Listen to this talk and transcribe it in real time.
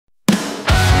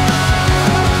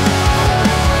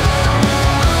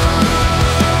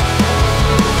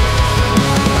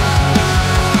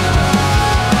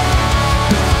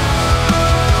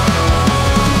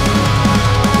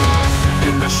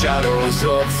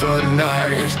the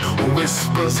night,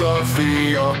 whispers of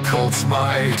the occult's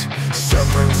might.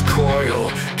 Serpents coil,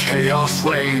 chaos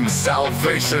reigns,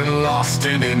 salvation lost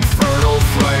in infernal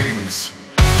flames.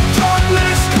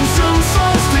 Darkness consumes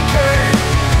souls decay,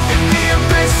 in the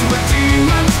abyss where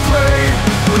demons play.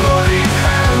 Bloody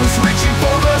hands reaching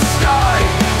for the sky,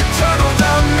 eternal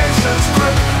damnation's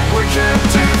grip we can't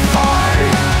defy.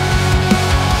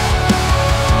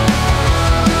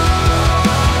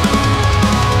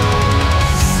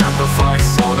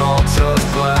 Sacrifice on altars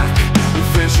black,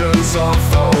 visions of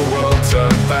the world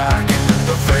turn back.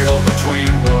 The veil between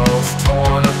worlds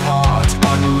torn apart,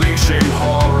 unleashing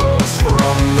horrors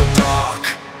from the dark.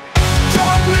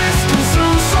 Darkness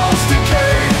consumes souls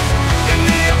decay, in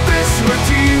the abyss where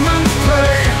demons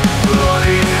play.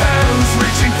 Bloody hands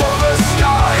reaching for the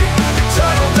sky,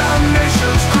 eternal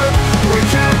damnation's grip we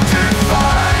can't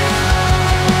defy.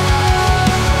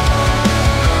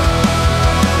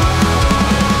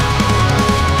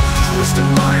 Twisted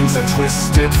minds and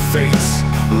twisted fates,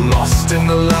 lost in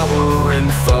the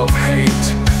labyrinth of hate.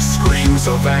 Screams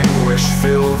of anguish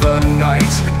fill the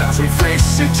night as we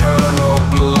face eternal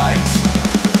blight.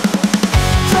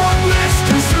 Darkness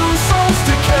consumes souls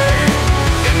decay,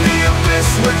 in the abyss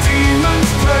where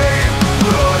demons play.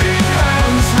 Bloody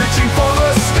hands reaching for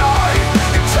the sky,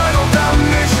 eternal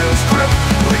damnation's grip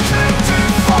we can't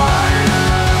defy.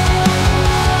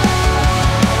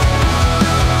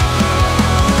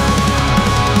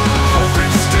 Hope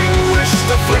extinguish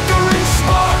the flickering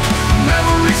spark,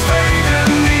 memories fade in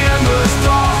the endless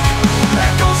dark.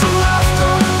 Echoes of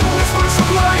laughter, whispers of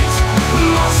light,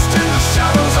 lost in the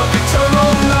shadows of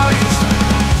eternal night.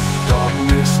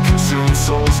 Darkness consumes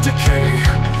souls decay,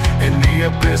 in the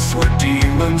abyss where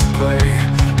demons play.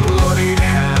 Bloodied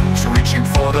hands reaching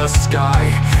for the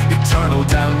sky, eternal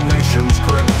damnation's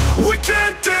grip we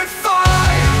can't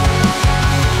defy.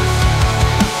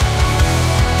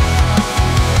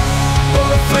 But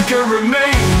the flicker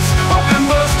remains, our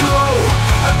embers glow,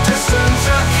 a distant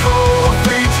echo of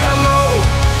fate hello.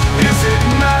 Is it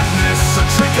madness, a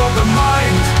trick of the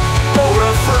mind, or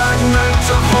a fragment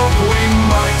of hope we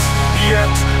might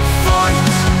yet find?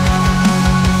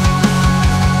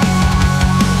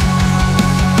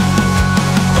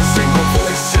 A single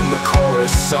voice in the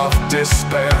chorus of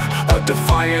despair, a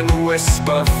defiant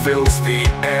whisper fills the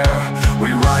air.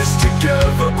 We rise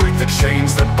together, break the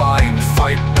chains that bind,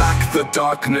 fight back the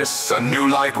darkness, a new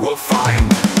light will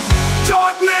find.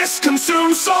 Darkness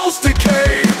consumes souls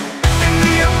decay, in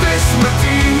the abyss where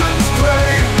demons play.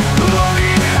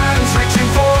 Bloody hands reaching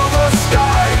for the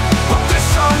sky, but this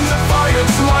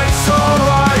undefiance lights our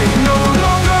eye. No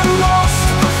longer lost,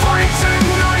 the fight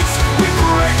ignites. We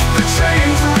break the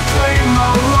chains, reclaim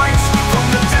our rights. From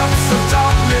the depths of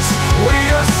darkness we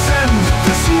ascend.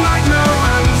 This nightmare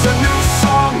ends, a new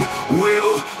song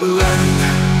will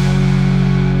lend.